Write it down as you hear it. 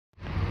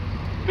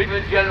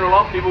Midland General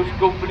Omnibus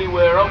Company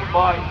were owned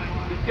by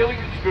the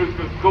Tillings group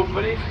of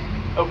companies,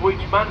 of which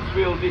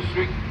Mansfield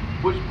District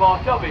was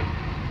part of it.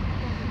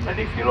 And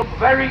if you look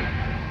very,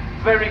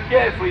 very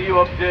carefully, you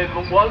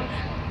observant ones,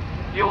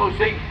 you will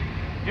see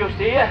just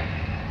here,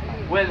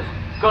 where the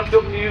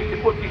conductor used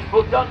to put his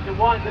foot on to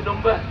wind the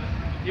number,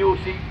 you will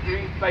see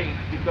green paint,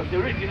 because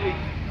originally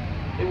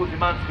it was the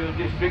Mansfield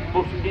District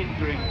bus in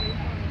green.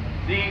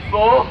 The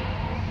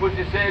E4 was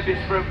the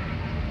service from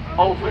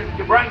Alfred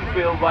to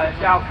Brankfield via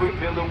South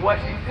Whitfield and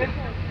Wessington.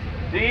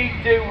 The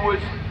E2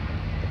 was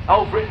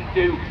Alfred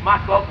to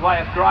Matlock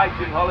via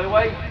Crichton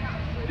Holloway.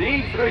 The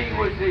E3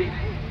 was the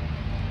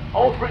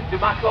Alfred to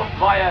Matlock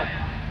via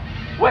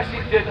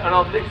Wessington and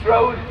on this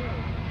road,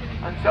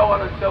 and so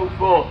on and so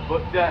forth.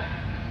 But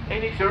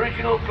in its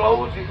original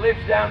clothes, it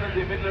lives down at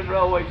the Midland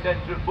Railway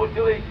Centre at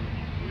Butterley,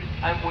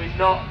 and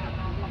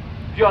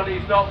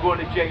Johnny's not going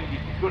to change it.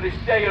 It's going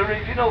to stay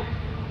original.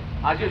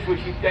 I just wish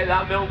he'd take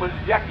that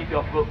Millman's jacket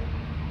off, but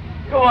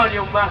come on,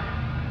 young man.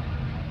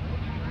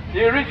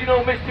 The original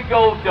Mr.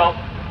 Goldtop.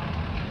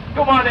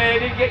 Come on,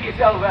 Eddie, get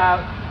yourself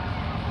out.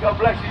 God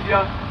bless you,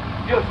 John.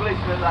 Just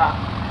listen to that.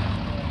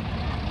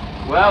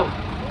 Well,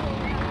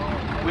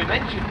 we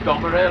mentioned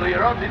comma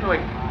earlier on, didn't we?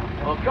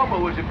 Well, comma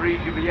was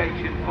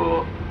abbreviation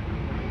for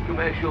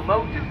commercial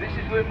motors. This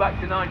is going back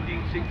to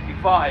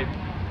 1965,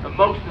 and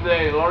most of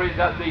the lorries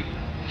had the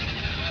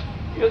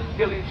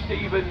Gillen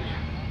Stevens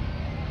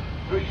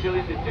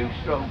 3-cylinder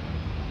 2-stroke.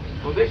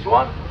 Well, this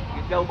one, you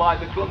can tell by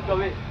the clunk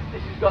of it,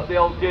 this has got the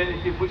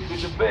alternative, which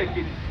was a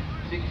Perkins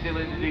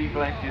 6-cylinder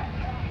diesel engine.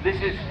 This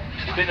has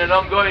been an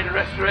ongoing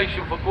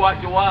restoration for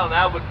quite a while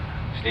now, but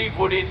Steve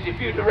Woodins, if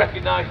you'd have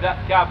recognised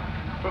that cab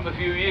from a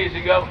few years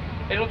ago,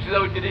 it looks as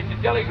though it did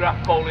a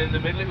telegraph pole in the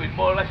middle. It was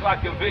more or less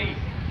like a V,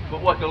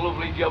 but what a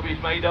lovely job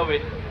he's made of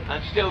it,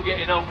 and still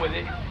getting on with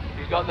it.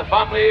 He's got the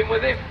family in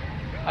with him.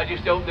 I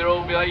just hope they're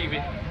all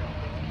behaving.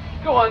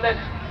 Go on then.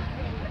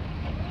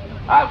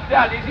 How's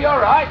Dad? Is he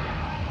alright?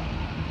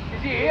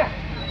 Is he here?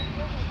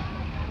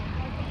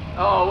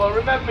 Oh, well,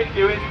 remember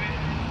to it.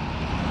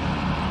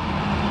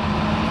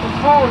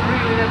 Ford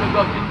really never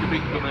got into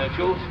big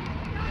commercials.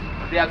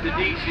 They had the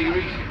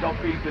D-Series to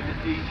compete with the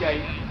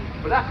TK.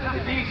 But after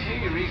the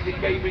D-Series, they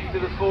came into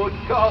the Ford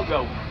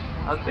Cargo.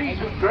 And these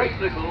were great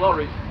little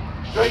lorries.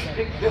 Straight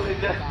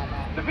 6-cylinder.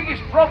 The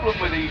biggest problem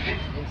with these is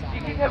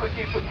you can never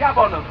keep a cab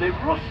on them. They've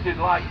rusted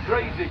like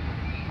crazy.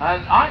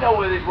 And I know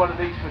where there's one of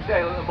these for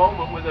sale at the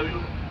moment with a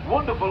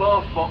wonderful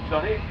horse box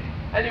on it.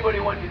 Anybody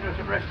wanting a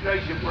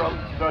restoration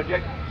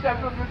project,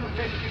 750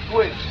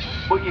 quid.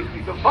 But if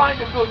you can find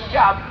a good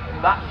cab,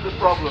 that's the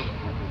problem.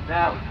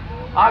 Now,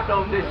 I've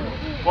known this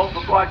one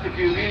for quite a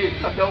few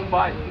years. I don't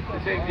buy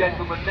the same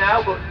gentleman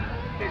now, but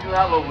isn't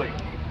that lovely?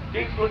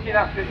 Keep looking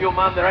after your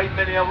man, there ain't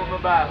many of them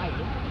about.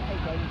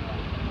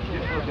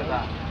 Just look at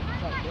that.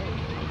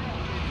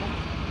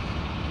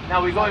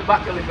 Now we're going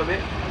back a little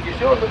bit. You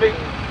saw the big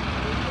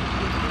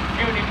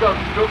Unicron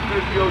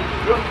structures, well,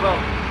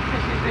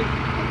 this is the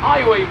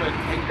Highwayman,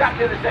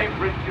 exactly the same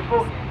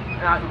principle.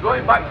 Now we're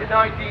going back to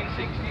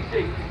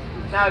 1966.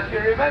 Now if you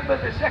remember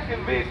the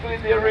second vehicle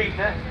in the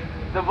arena,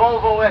 the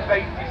Volvo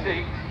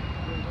F86,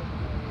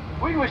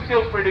 we were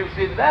still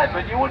producing them,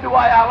 and you wonder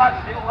why our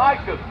lads didn't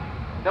like them.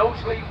 No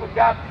sleeper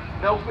cab,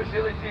 no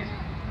facilities,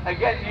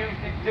 again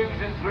used in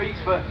 2s and 3s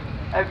for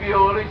heavy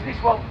haulage.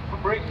 This one for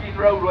breaking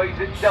roadways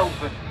at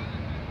Shelford.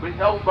 But it's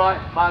owned by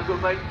my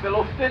good mate Phil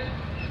Ufton.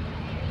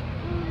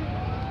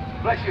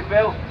 Bless you,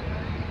 Phil.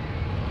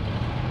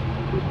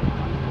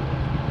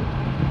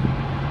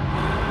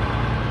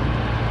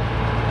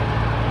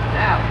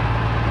 Now,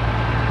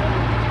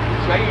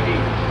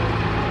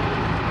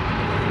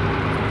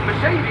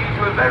 Mercedes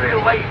were very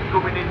late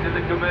coming into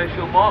the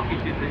commercial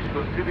market in this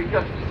country,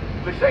 because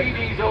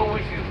Mercedes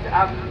always used to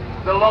have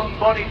the long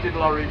bonneted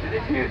lorries. And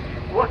if you're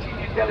watching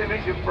your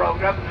television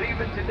programs,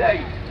 even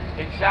today,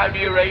 in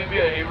Saudi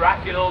Arabia,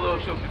 Iraq and all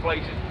those sorts of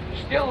places,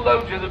 still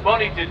loads of the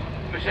bonneted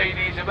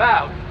Mercedes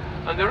about.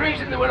 And the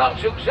reason they were not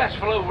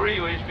successful over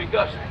here is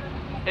because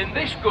in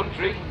this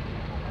country,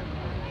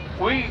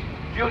 we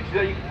judge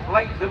the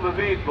length of a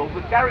vehicle,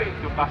 the carrying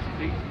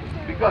capacity,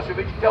 because of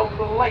its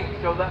total length.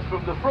 So that's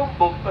from the front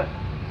bumper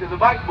to the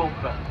back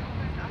bumper.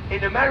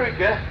 In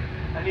America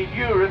and in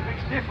Europe,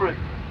 it's different.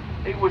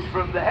 It was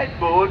from the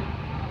headboard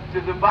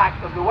to the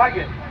back of the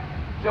wagon.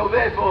 So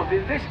therefore,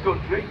 in this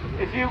country,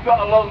 if you've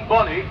got a long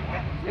bonnet,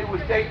 it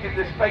was taking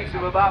the space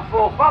of about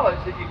 4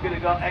 pallets that you could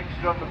have got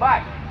extra on the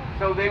back.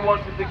 So they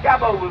wanted the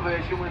cab over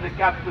version with the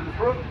cab to the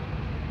front.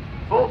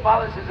 4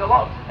 pallets is a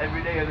lot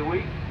every day of the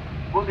week,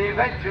 but they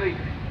eventually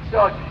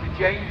started to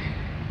change,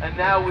 and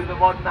now with the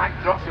modern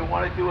Actros and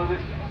 1 or 2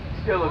 others,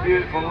 still a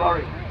beautiful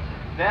lorry.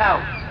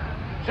 Now,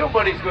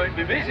 somebody's going to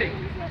be busy.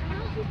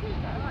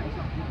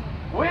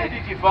 Where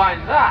did you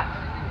find that?